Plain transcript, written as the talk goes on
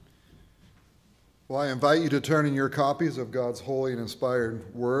Well, I invite you to turn in your copies of God's holy and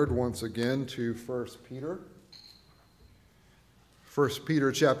inspired word once again to 1 Peter. 1 Peter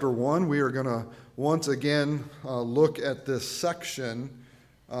chapter 1, we are going to once again look at this section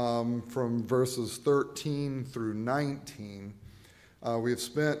from verses 13 through 19. We've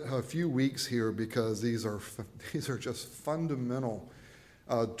spent a few weeks here because these are just fundamental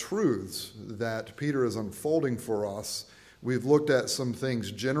truths that Peter is unfolding for us. We've looked at some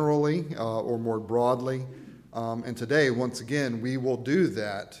things generally or more broadly, and today, once again, we will do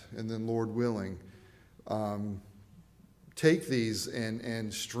that, and then, Lord willing, take these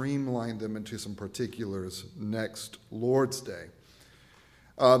and streamline them into some particulars next Lord's Day.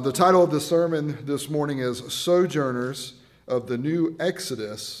 The title of the sermon this morning is Sojourners of the New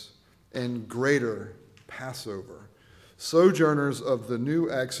Exodus and Greater Passover. Sojourners of the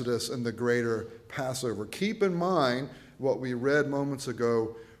New Exodus and the Greater Passover. Keep in mind what we read moments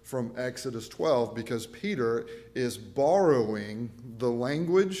ago from Exodus 12, because Peter is borrowing the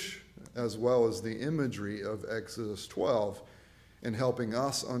language as well as the imagery of Exodus 12 and helping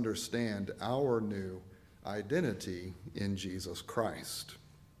us understand our new identity in Jesus Christ.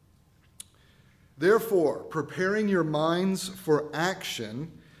 Therefore, preparing your minds for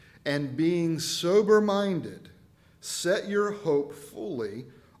action and being sober-minded, set your hope fully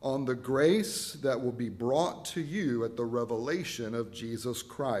on the grace that will be brought to you at the revelation of Jesus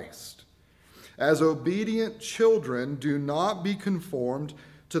Christ. As obedient children, do not be conformed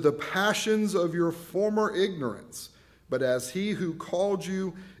to the passions of your former ignorance, but as he who called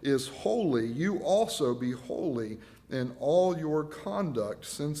you is holy, you also be holy in all your conduct,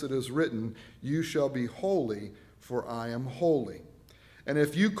 since it is written, you shall be holy, for I am holy. And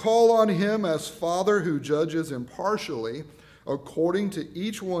if you call on him as Father who judges impartially, according to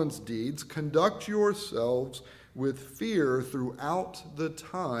each one's deeds, conduct yourselves with fear throughout the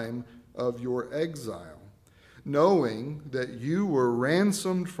time of your exile, knowing that you were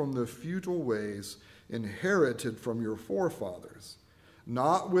ransomed from the futile ways inherited from your forefathers,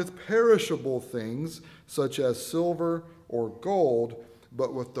 not with perishable things such as silver or gold,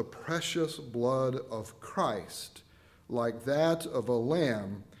 but with the precious blood of Christ, like that of a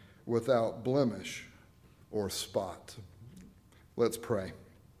lamb without blemish or spot. Let's pray.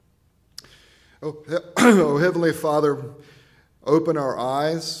 Oh, Heavenly Father, open our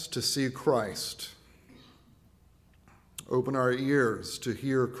eyes to see Christ. Open our ears to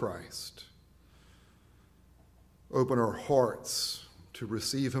hear Christ. Open our hearts to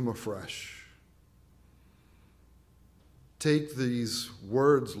receive him afresh. Take these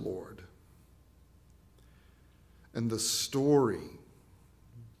words, Lord, and the story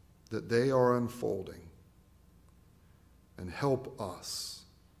that they are unfolding, and help us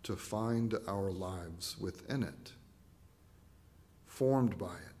to find our lives within it, formed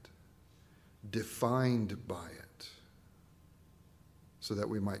by it, defined by it, so that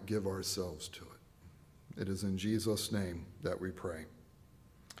we might give ourselves to it. It is in Jesus' name that we pray.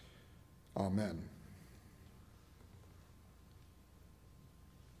 Amen.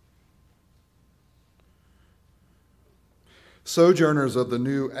 Sojourners of the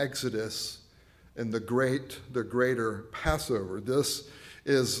new Exodus and the greater Passover. This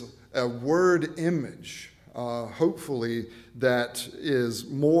is a word image, hopefully, that is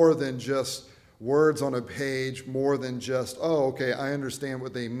more than just words on a page, more than just, oh, okay, I understand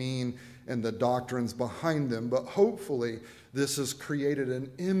what they mean and the doctrines behind them, but hopefully this has created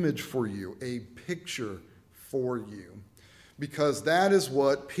an image for you, a picture for you, because that is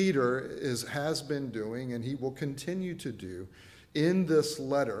what Peter has been doing, and he will continue to do in this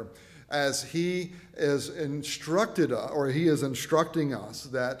letter, as he is instructing us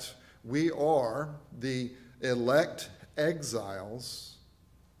that we are the elect exiles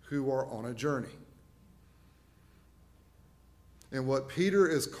who are on a journey. And what Peter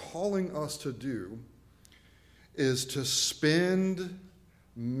is calling us to do is to spend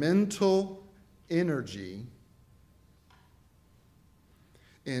mental energy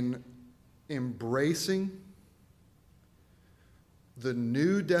in embracing the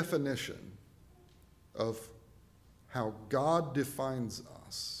new definition of how God defines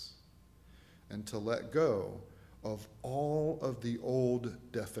us, and to let go of all of the old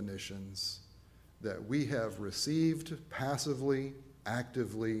definitions that we have received passively,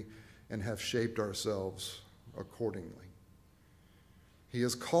 actively, and have shaped ourselves accordingly. He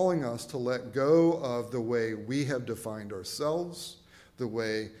is calling us to let go of the way we have defined ourselves, the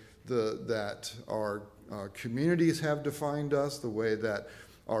way that our communities have defined us, the way that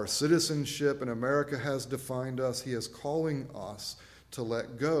our citizenship in America has defined us. He is calling us to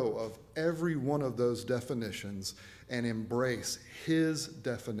let go of every one of those definitions and embrace his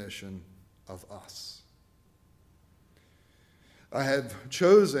definition of us. I have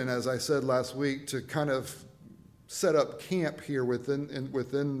chosen, as I said last week, to kind of set up camp here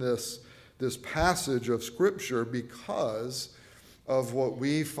within this passage of Scripture because of what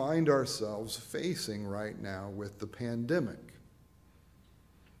we find ourselves facing right now with the pandemic,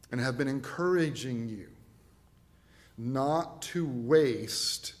 and have been encouraging you not to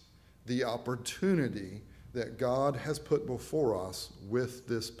waste the opportunity that God has put before us with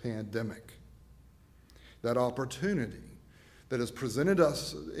this pandemic. That opportunity that has presented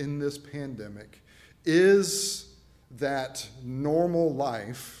us in this pandemic is that normal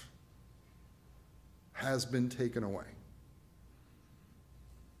life has been taken away.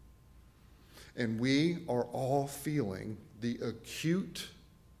 And we are all feeling the acute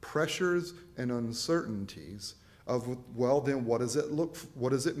pressures and uncertainties of, well, then what does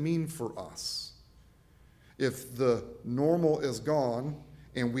it mean for us? If the normal is gone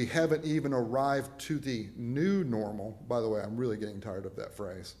and we haven't even arrived to the new normal, by the way, I'm really getting tired of that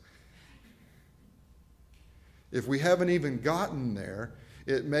phrase. If we haven't even gotten there,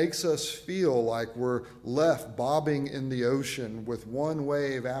 it makes us feel like we're left bobbing in the ocean with one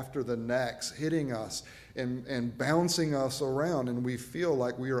wave after the next hitting us and bouncing us around, and we feel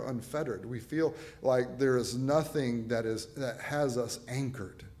like we are unfettered. We feel like there is nothing that has us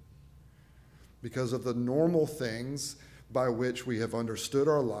anchored because of the normal things by which we have understood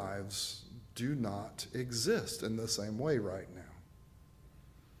our lives do not exist in the same way right now.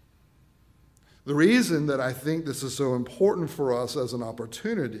 The reason that I think this is so important for us as an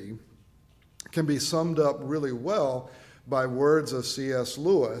opportunity can be summed up really well by words of C.S.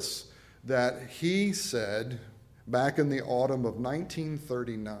 Lewis that he said back in the autumn of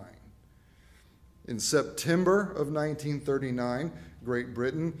 1939. In September of 1939, Great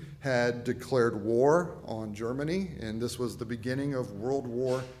Britain had declared war on Germany, and this was the beginning of World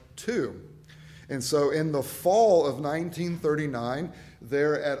War II. And so in the fall of 1939,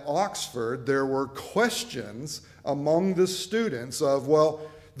 there at Oxford, there were questions among the students of, well,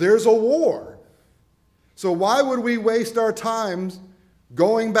 there's a war. So why would we waste our time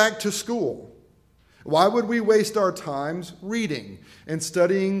going back to school? Why would we waste our times reading and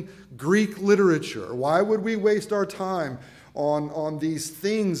studying Greek literature? Why would we waste our time on these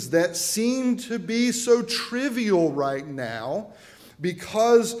things that seem to be so trivial right now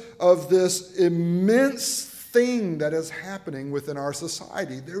because of this immense thing that is happening within our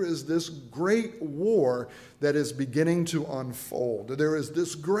society? There is this great war that is beginning to unfold. There is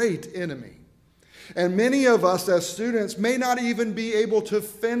this great enemy. And many of us as students may not even be able to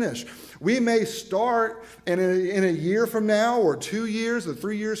finish. We may start, and in a year from now, or 2 years, or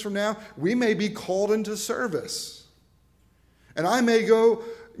 3 years from now, we may be called into service. And I may go,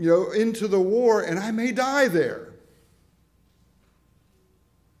 into the war, and I may die there.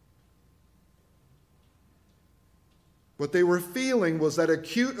 What they were feeling was that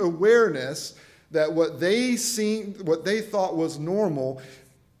acute awareness that what they thought was normal,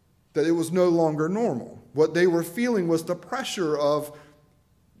 that it was no longer normal. What they were feeling was the pressure of,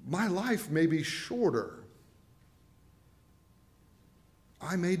 my life may be shorter.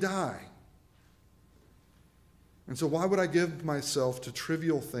 I may die. And so why would I give myself to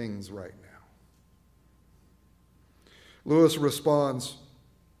trivial things right now? Lewis responds,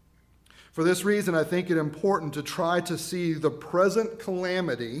 for this reason, I think it important to try to see the present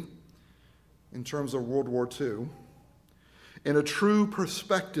calamity in terms of World War II in a true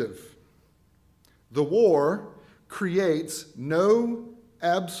perspective. The war creates no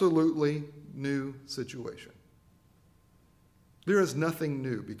absolutely new situation. There is nothing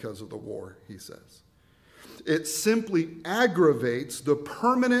new because of the war, he says. It simply aggravates the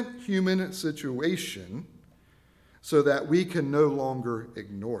permanent human situation so that we can no longer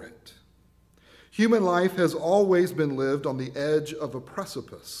ignore it. Human life has always been lived on the edge of a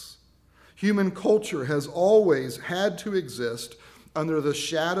precipice. Human culture has always had to exist under the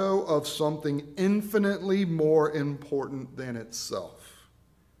shadow of something infinitely more important than itself.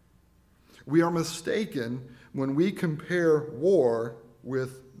 We are mistaken when we compare war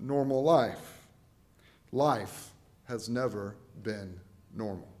with normal life. Life has never been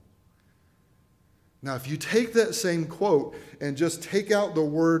normal. Now, if you take that same quote and just take out the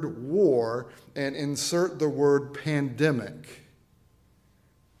word war and insert the word pandemic,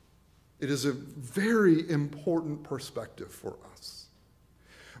 it is a very important perspective for us.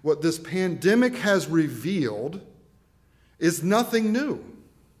 What this pandemic has revealed is nothing new.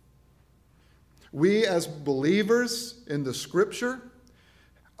 We as believers in the Scripture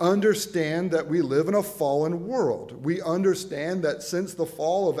understand that we live in a fallen world. We understand that since the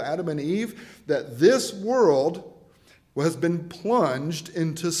fall of Adam and Eve, that this world has been plunged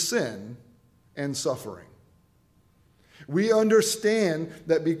into sin and suffering. We understand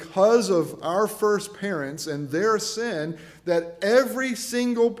that because of our first parents and their sin, that every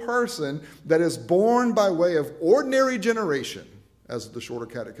single person that is born by way of ordinary generation, as the Shorter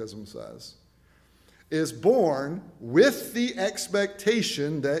Catechism says, is born with the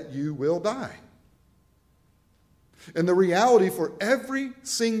expectation that you will die. And the reality for every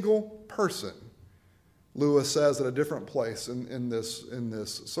single person, Lewis says at a different place in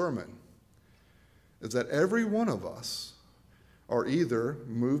this sermon, is that every one of us are either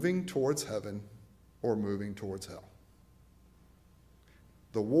moving towards heaven or moving towards hell.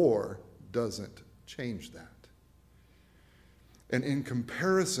 The war doesn't change that. And in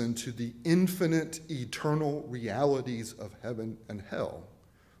comparison to the infinite, eternal realities of heaven and hell,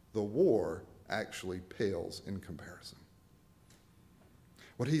 the war actually pales in comparison.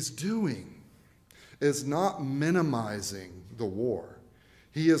 What he's doing is not minimizing the war.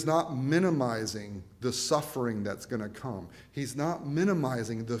 He is not minimizing the suffering that's going to come. He's not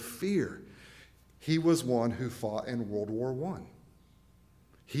minimizing the fear. He was one who fought in World War I.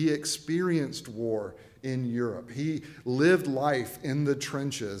 He experienced war in Europe. He lived life in the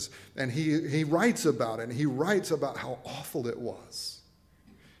trenches, and he writes about it, and he writes about how awful it was.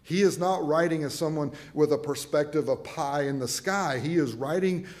 He is not writing as someone with a perspective of pie in the sky. He is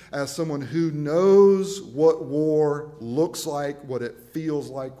writing as someone who knows what war looks like, what it feels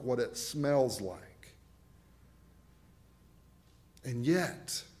like, what it smells like. And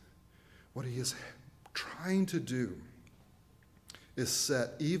yet, what he is trying to do is set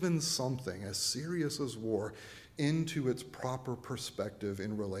even something as serious as war into its proper perspective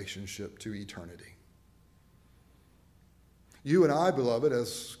in relationship to eternity. You and I, beloved,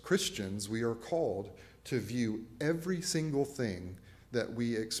 as Christians, we are called to view every single thing that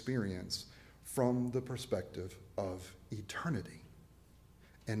we experience from the perspective of eternity,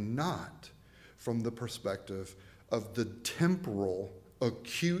 and not from the perspective of the temporal,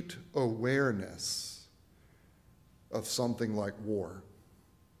 acute awareness of something like war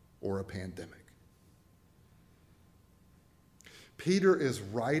or a pandemic. Peter is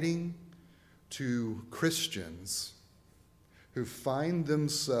writing to Christians who find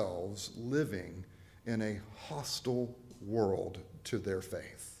themselves living in a hostile world to their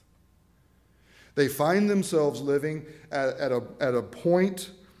faith. They find themselves living at a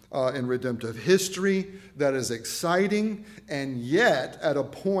point in redemptive history that is exciting, and yet at a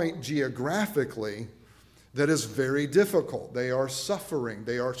point geographically that is very difficult. They are suffering,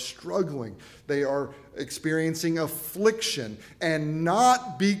 they are struggling, they are experiencing affliction, and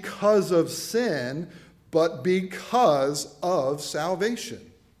not because of sin, but because of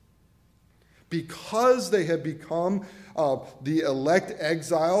salvation. Because they have become the elect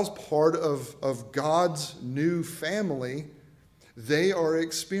exiles, part of God's new family, they are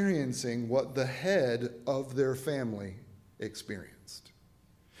experiencing what the head of their family experienced.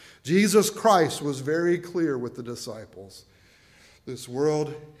 Jesus Christ was very clear with the disciples. This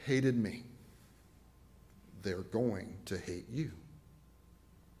world hated me. They're going to hate you.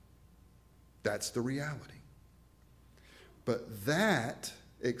 That's the reality. But that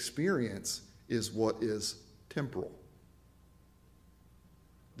experience is what is temporal.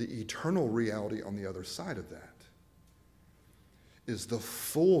 The eternal reality on the other side of that is the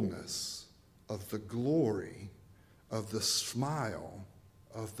fullness of the glory of the smile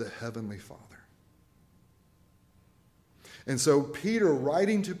of the Heavenly Father. And so Peter,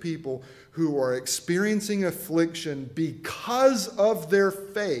 writing to people who are experiencing affliction because of their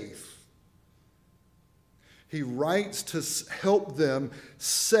faith, he writes to help them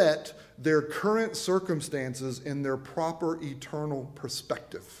set their current circumstances in their proper eternal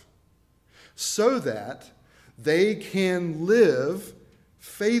perspective, so that they can live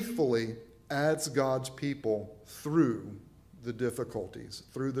faithfully as God's people through the difficulties,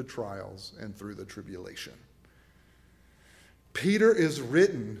 through the trials, and through the tribulation. Peter is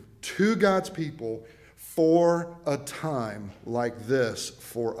written to God's people for a time like this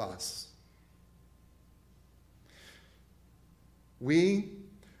for us. We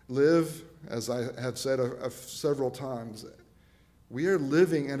live, as I have said several times, we are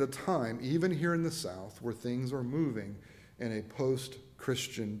living at a time, even here in the South, where things are moving in a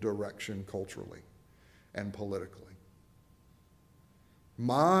post-Christian direction culturally and politically.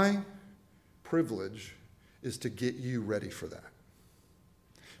 My privilege is to get you ready for that,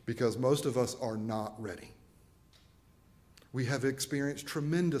 because most of us are not ready. We have experienced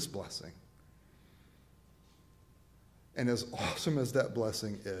tremendous blessing. And as awesome as that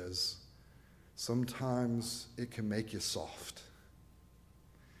blessing is, sometimes it can make you soft.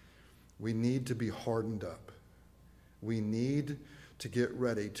 We need to be hardened up. We need to get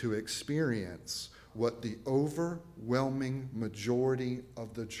ready to experience what the overwhelming majority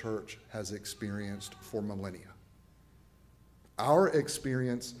of the church has experienced for millennia. Our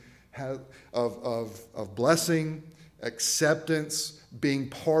experience of blessing, acceptance, being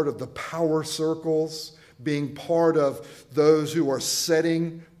part of the power circles, being part of those who are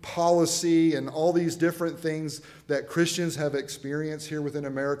setting policy and all these different things that Christians have experienced here within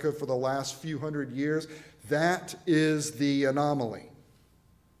America for the last few hundred years, that is the anomaly.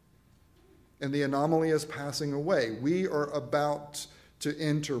 And the anomaly is passing away. We are about to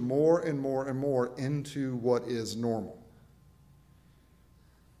enter more and more and more into what is normal.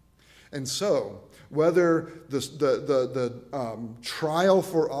 And so, whether the trial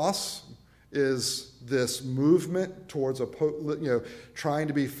for us is this movement towards trying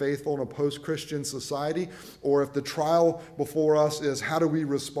to be faithful in a post-Christian society, or if the trial before us is how do we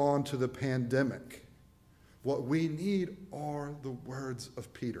respond to the pandemic, what we need are the words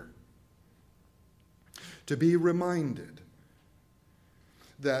of Peter. To be reminded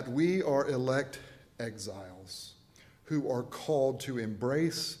that we are elect exiles who are called to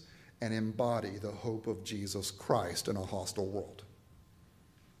embrace and embody the hope of Jesus Christ in a hostile world.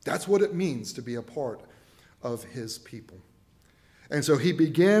 That's what it means to be a part of his people. And so he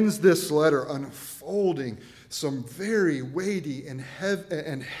begins this letter unfolding some very weighty and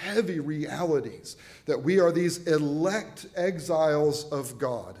heavy realities, that we are these elect exiles of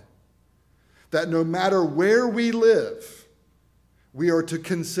God, that no matter where we live, we are to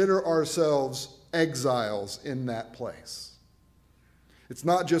consider ourselves exiles in that place. It's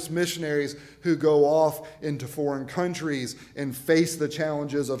not just missionaries who go off into foreign countries and face the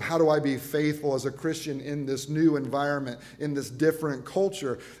challenges of how do I be faithful as a Christian in this new environment, in this different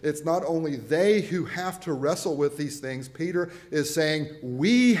culture. It's not only they who have to wrestle with these things. Peter is saying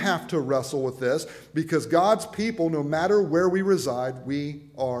we have to wrestle with this because God's people, no matter where we reside, we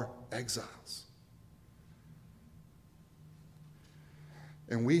are exiles.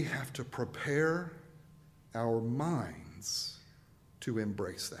 And we have to prepare our minds to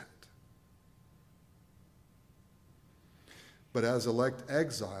embrace that. But as elect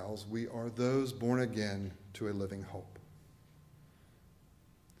exiles, we are those born again to a living hope.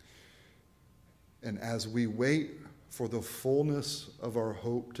 And as we wait for the fullness of our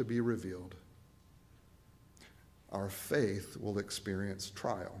hope to be revealed, our faith will experience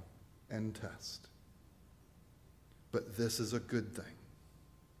trial and test. But this is a good thing,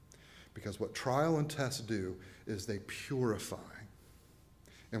 because what trial and test do is they purify.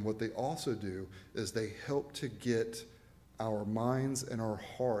 And what they also do is they help to get our minds and our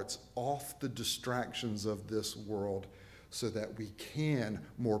hearts off the distractions of this world so that we can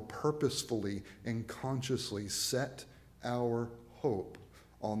more purposefully and consciously set our hope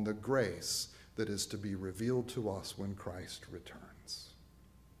on the grace that is to be revealed to us when Christ returns.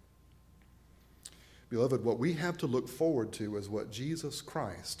 Beloved, what we have to look forward to is what Jesus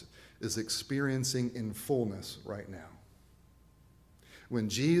Christ is experiencing in fullness right now. When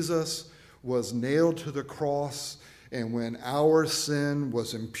Jesus was nailed to the cross and when our sin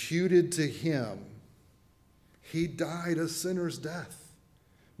was imputed to him, he died a sinner's death.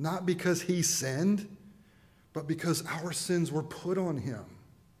 Not because he sinned, but because our sins were put on him.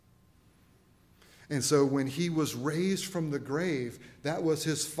 And so when he was raised from the grave, that was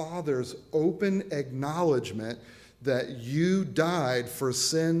his Father's open acknowledgement that you died for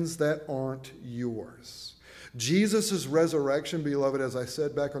sins that aren't yours. Jesus' resurrection, beloved, as I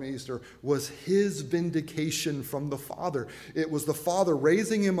said back on Easter, was his vindication from the Father. It was the Father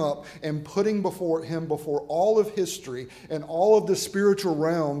raising him up and putting before all of history and all of the spiritual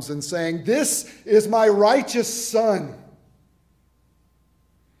realms and saying, "This is my righteous Son,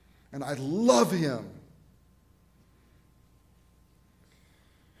 and I love him."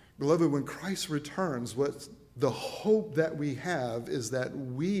 Beloved, when Christ returns, what the hope that we have is that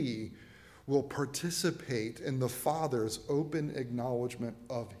we will participate in the Father's open acknowledgement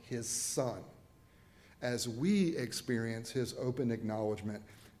of his Son as we experience his open acknowledgement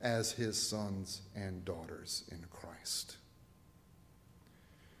as his sons and daughters in Christ.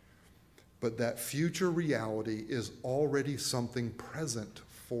 But that future reality is already something present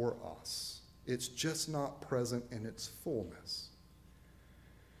for us. It's just not present in its fullness.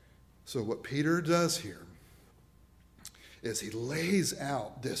 So what Peter does here is he lays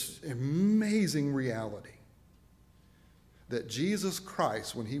out this amazing reality that Jesus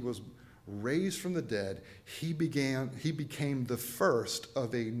Christ, when he was raised from the dead, he became the first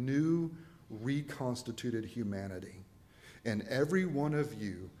of a new reconstituted humanity. And every one of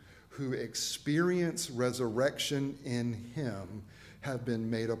you who experience resurrection in him have been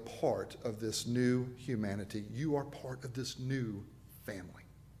made a part of this new humanity. You are part of this new family.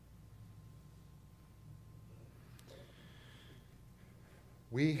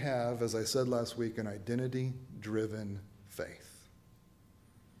 We have, as I said last week, an identity-driven faith.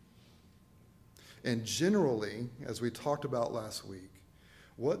 And generally, as we talked about last week,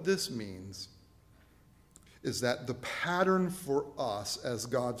 what this means is that the pattern for us as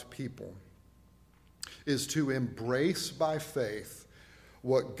God's people is to embrace by faith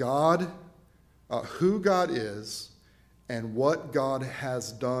what God, who God is, and what God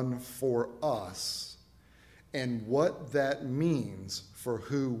has done for us, and what that means for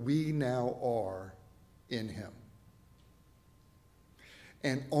who we now are in him.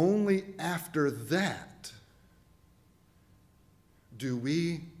 And only after that do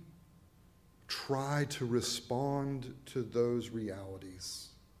we try to respond to those realities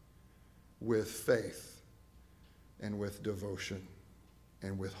with faith and with devotion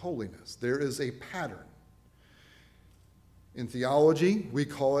and with holiness. There is a pattern. In theology, we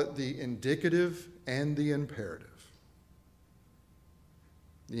call it the indicative and the imperative.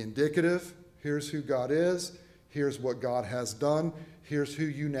 The indicative, here's who God is, here's what God has done, here's who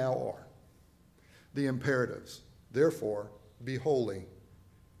you now are. The imperatives, therefore, be holy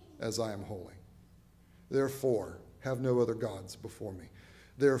as I am holy. Therefore, have no other gods before me.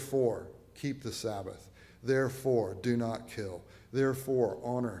 Therefore, keep the Sabbath. Therefore, do not kill. Therefore,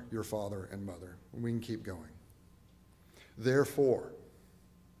 honor your father and mother. We can keep going. Therefore,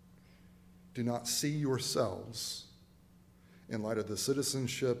 do not see yourselves in light of the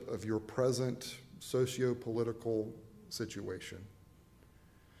citizenship of your present socio-political situation.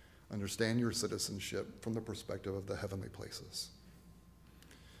 Understand your citizenship from the perspective of the heavenly places.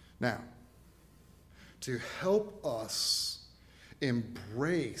 Now, to help us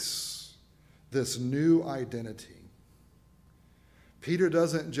embrace this new identity, Peter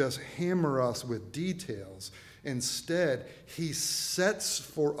doesn't just hammer us with details. Instead, he sets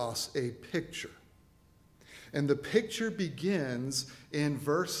for us a picture. And the picture begins in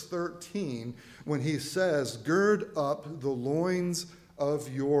verse 13 when he says, "Gird up the loins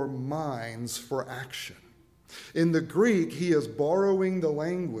of your minds for action." In the Greek, he is borrowing the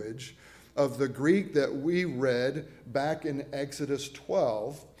language of the Greek that we read back in Exodus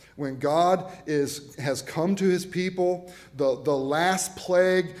 12, when God has come to his people. The last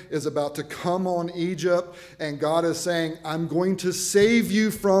plague is about to come on Egypt, and God is saying, I'm going to save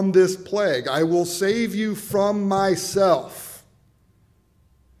you from this plague. I will save you from myself.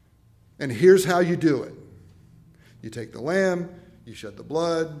 And here's how you do it. You take the lamb, you shed the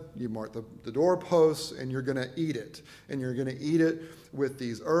blood, you mark the doorposts, and you're going to eat it. And you're going to eat it with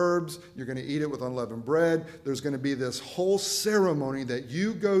these herbs. You're going to eat it with unleavened bread. There's going to be this whole ceremony that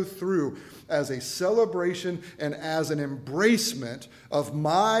you go through as a celebration and as an embracement of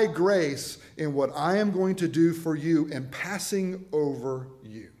my grace in what I am going to do for you and passing over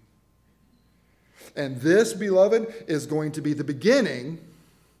you. And this, beloved, is going to be the beginning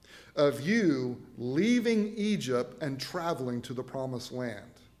of you leaving Egypt and traveling to the promised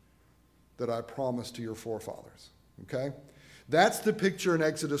land that I promised to your forefathers. Okay? That's the picture in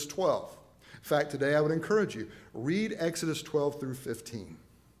Exodus 12. In fact, today I would encourage you, read Exodus 12 through 15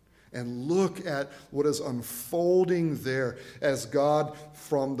 and look at what is unfolding there as God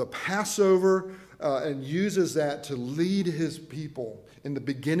from the Passover and uses that to lead his people in the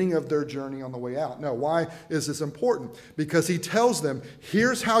beginning of their journey on the way out. Now, why is this important? Because he tells them,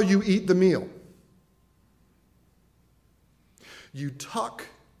 here's how you eat the meal. You tuck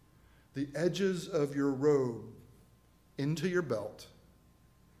the edges of your robe into your belt,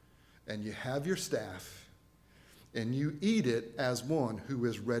 and you have your staff, and you eat it as one who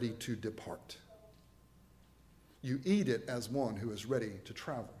is ready to depart. You eat it as one who is ready to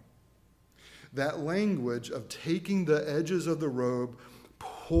travel. That language of taking the edges of the robe,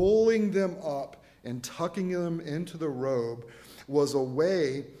 pulling them up, and tucking them into the robe was a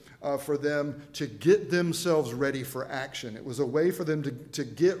way for them to get themselves ready for action. It was a way for them to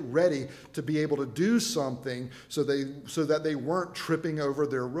get ready to be able to do something so that they weren't tripping over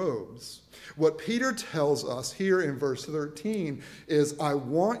their robes. What Peter tells us here in verse 13 is, I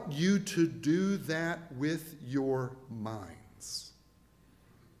want you to do that with your minds.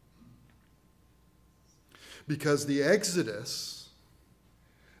 Because the Exodus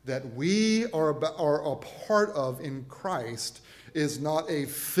that we are a part of in Christ is not a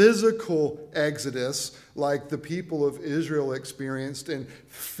physical exodus like the people of Israel experienced in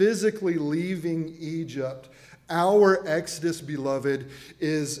physically leaving Egypt. Our exodus, beloved,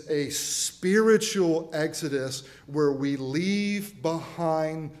 is a spiritual exodus where we leave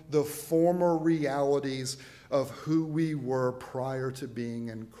behind the former realities of who we were prior to being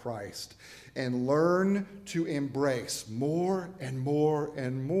in Christ and learn to embrace more and more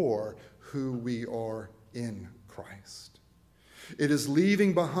and more who we are in Christ. It is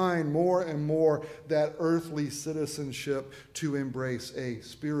leaving behind more and more that earthly citizenship to embrace a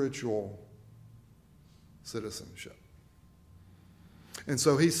spiritual citizenship. And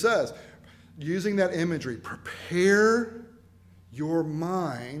so he says, using that imagery, prepare your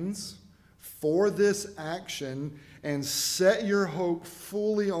minds for this action and set your hope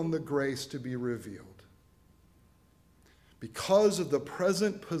fully on the grace to be revealed. Because of the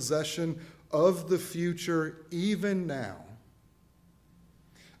present possession of the future, even now,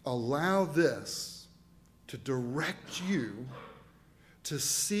 allow this to direct you to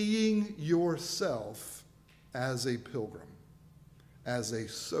seeing yourself as a pilgrim, as a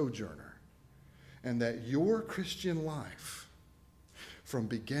sojourner, and that your Christian life, from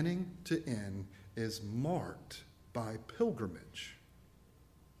beginning to end, is marked by pilgrimage.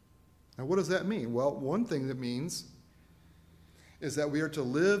 Now, what does that mean? Well, one thing that means is that we are to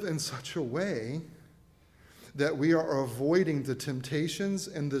live in such a way that we are avoiding the temptations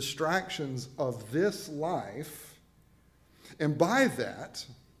and distractions of this life. And by that,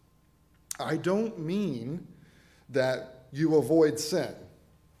 I don't mean that you avoid sin.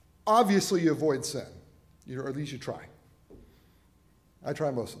 Obviously, you avoid sin, or at least you try. I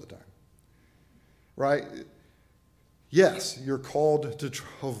try most of the time, right? Yes, you're called to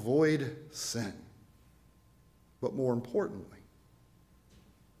avoid sin. But more importantly,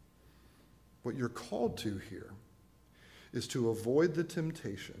 what you're called to here is to avoid the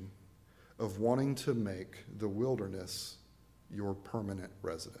temptation of wanting to make the wilderness your permanent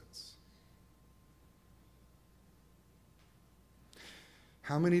residence.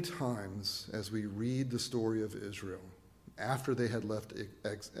 How many times, as we read the story of Israel, after they had left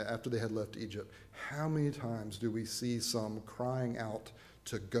Egypt, how many times do we see some crying out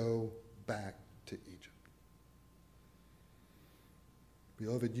to go back to Egypt?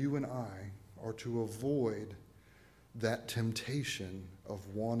 Beloved, you and I are to avoid that temptation of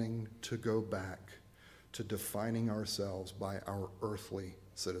wanting to go back to defining ourselves by our earthly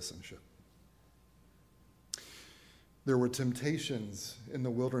citizenship. There were temptations in the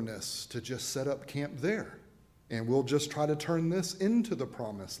wilderness to just set up camp there, and we'll just try to turn this into the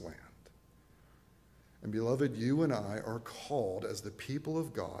promised land. And beloved, you and I are called as the people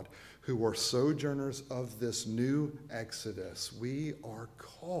of God who are sojourners of this new Exodus. We are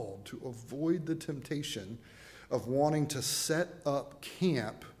called to avoid the temptation of wanting to set up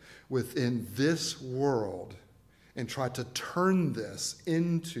camp within this world and try to turn this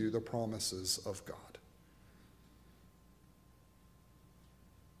into the promises of God.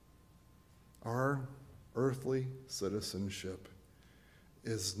 Our earthly citizenship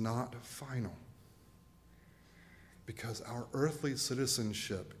is not final, because our earthly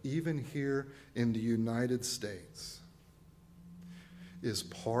citizenship, even here in the United States, is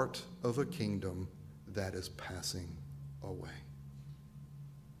part of a kingdom that is passing away.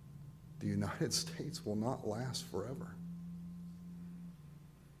 The United States will not last forever.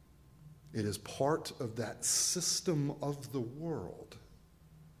 It is part of that system of the world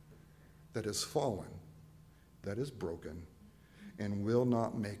that is fallen, that is broken, and will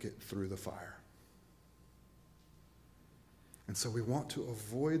not make it through the fire. And so we want to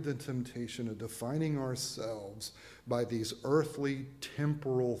avoid the temptation of defining ourselves by these earthly,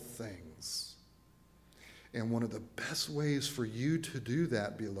 temporal things. And one of the best ways for you to do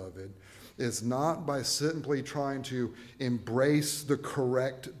that, beloved, is not by simply trying to embrace the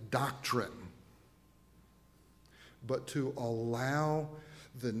correct doctrine, but to allow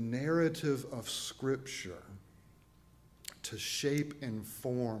the narrative of Scripture to shape and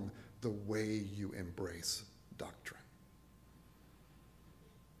form the way you embrace doctrine.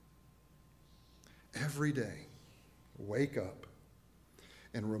 Every day, wake up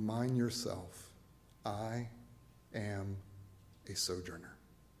and remind yourself, I am a sojourner.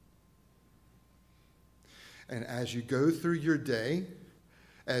 And as you go through your day,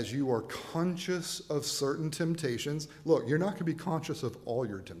 as you are conscious of certain temptations, look, you're not going to be conscious of all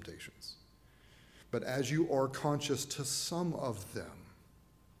your temptations, but as you are conscious to some of them,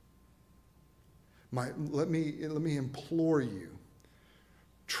 let me implore you,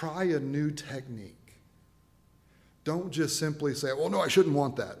 try a new technique. Don't just simply say, well, no, I shouldn't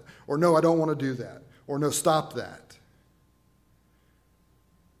want that, or no, I don't want to do that, or no, stop that.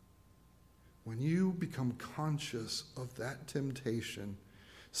 When you become conscious of that temptation,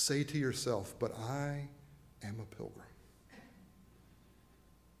 say to yourself, but I am a pilgrim.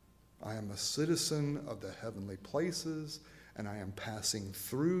 I am a citizen of the heavenly places, and I am passing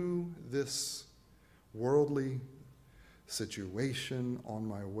through this worldly situation on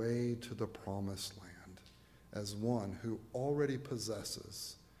my way to the promised land as one who already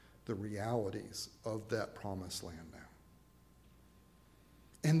possesses the realities of that promised land now.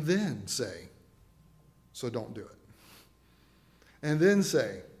 And then say, so don't do it. And then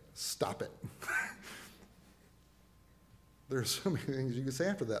say, stop it. There's so many things you can say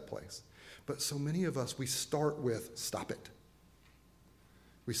after that place. But so many of us, we start with, stop it.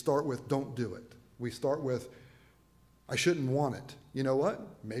 We start with, don't do it. We start with, I shouldn't want it. You know what?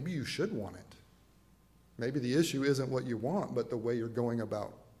 Maybe you should want it. Maybe the issue isn't what you want, but the way you're going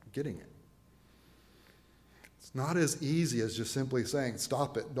about getting it. It's not as easy as just simply saying,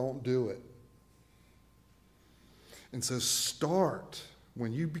 stop it, don't do it. And so start,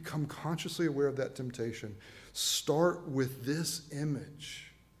 when you become consciously aware of that temptation, start with this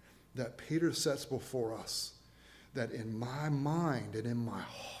image that Peter sets before us, that in my mind and in my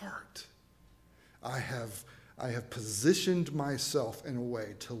heart, I have positioned myself in a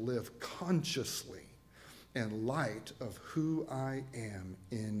way to live consciously in light of who I am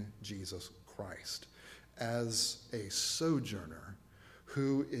in Jesus Christ as a sojourner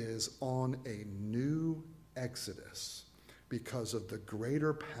who is on a new exodus because of the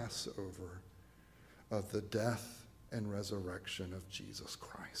greater Passover of the death and resurrection of Jesus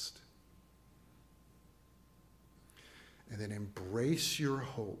Christ. And then embrace your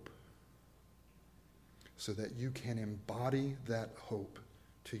hope so that you can embody that hope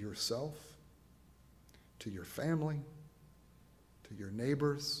to yourself, to your family, to your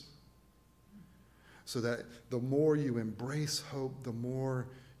neighbors, so that the more you embrace hope, the more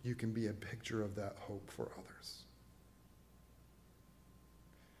you can be a picture of that hope for others.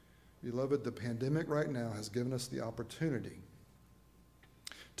 Beloved, the pandemic right now has given us the opportunity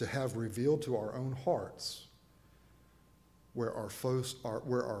to have revealed to our own hearts where our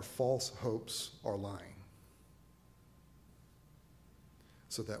false hopes are lying,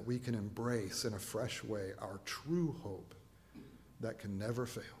 so that we can embrace in a fresh way our true hope that can never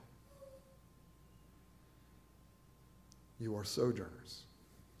fail. You are sojourners.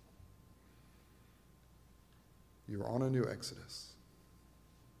 You are on a new exodus.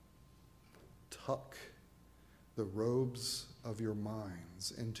 Tuck the robes of your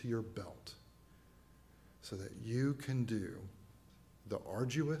minds into your belt so that you can do the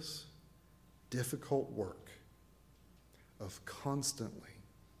arduous, difficult work of constantly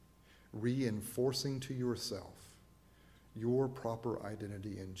reinforcing to yourself your proper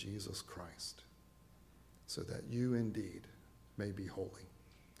identity in Jesus Christ, so that you indeed may be holy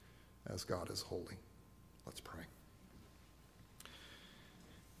as God is holy. Let's pray.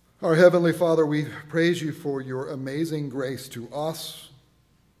 Our Heavenly Father, we praise you for your amazing grace to us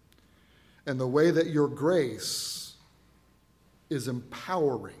and the way that your grace is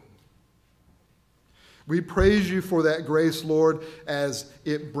empowering. We praise you for that grace, Lord, as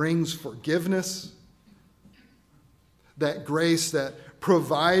it brings forgiveness, that grace that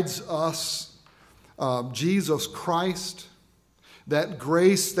provides us Jesus Christ, that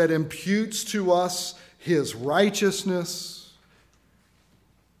grace that imputes to us his righteousness.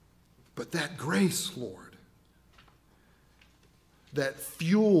 But that grace, Lord, that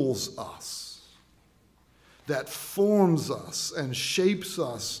fuels us, that forms us and shapes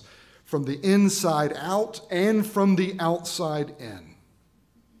us from the inside out and from the outside in.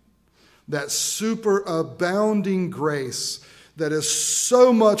 That superabounding grace that is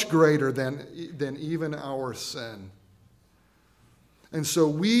so much greater than even our sin. And so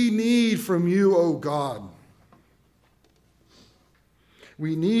we need from you, O God,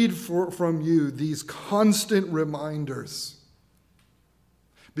 we need from you these constant reminders,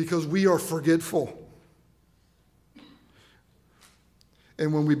 because we are forgetful.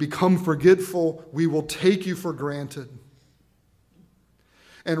 And when we become forgetful, we will take you for granted.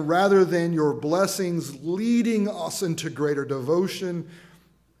 And rather than your blessings leading us into greater devotion,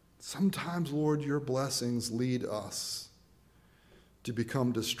 sometimes, Lord, your blessings lead us to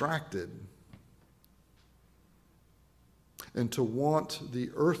become distracted and to want the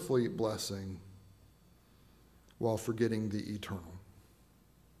earthly blessing while forgetting the eternal.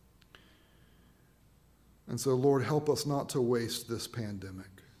 And so, Lord, help us not to waste this pandemic.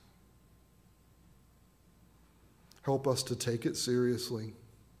 Help us to take it seriously,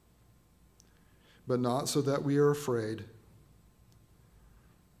 but not so that we are afraid,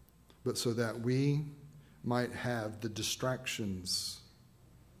 but so that we might have the distractions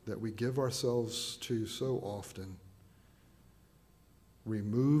that we give ourselves to so often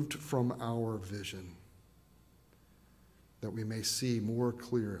removed from our vision, that we may see more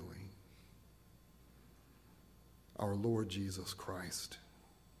clearly our Lord Jesus Christ.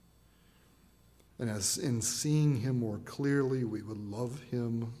 And as in seeing him more clearly, we would love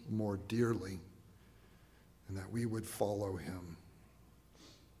him more dearly, and that we would follow him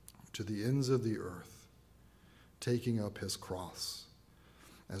to the ends of the earth, taking up his cross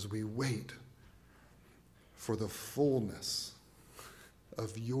as we wait for the fullness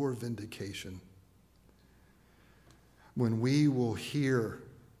of your vindication, when we will hear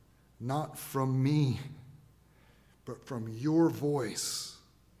not from me, but from your voice,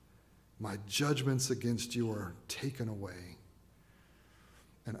 my judgments against you are taken away.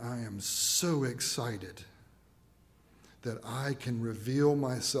 And I am so excited that I can reveal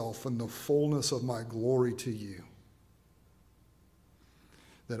myself in the fullness of my glory to you,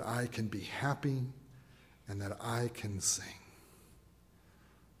 that I can be happy and that I can sing.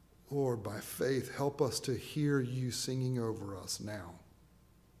 Lord, by faith, help us to hear you singing over us now,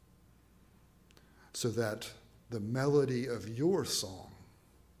 so that the melody of your song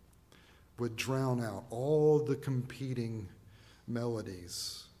would drown out all the competing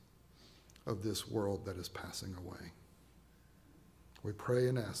melodies of this world that is passing away. We pray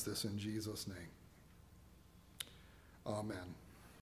and ask this in Jesus' name. Amen.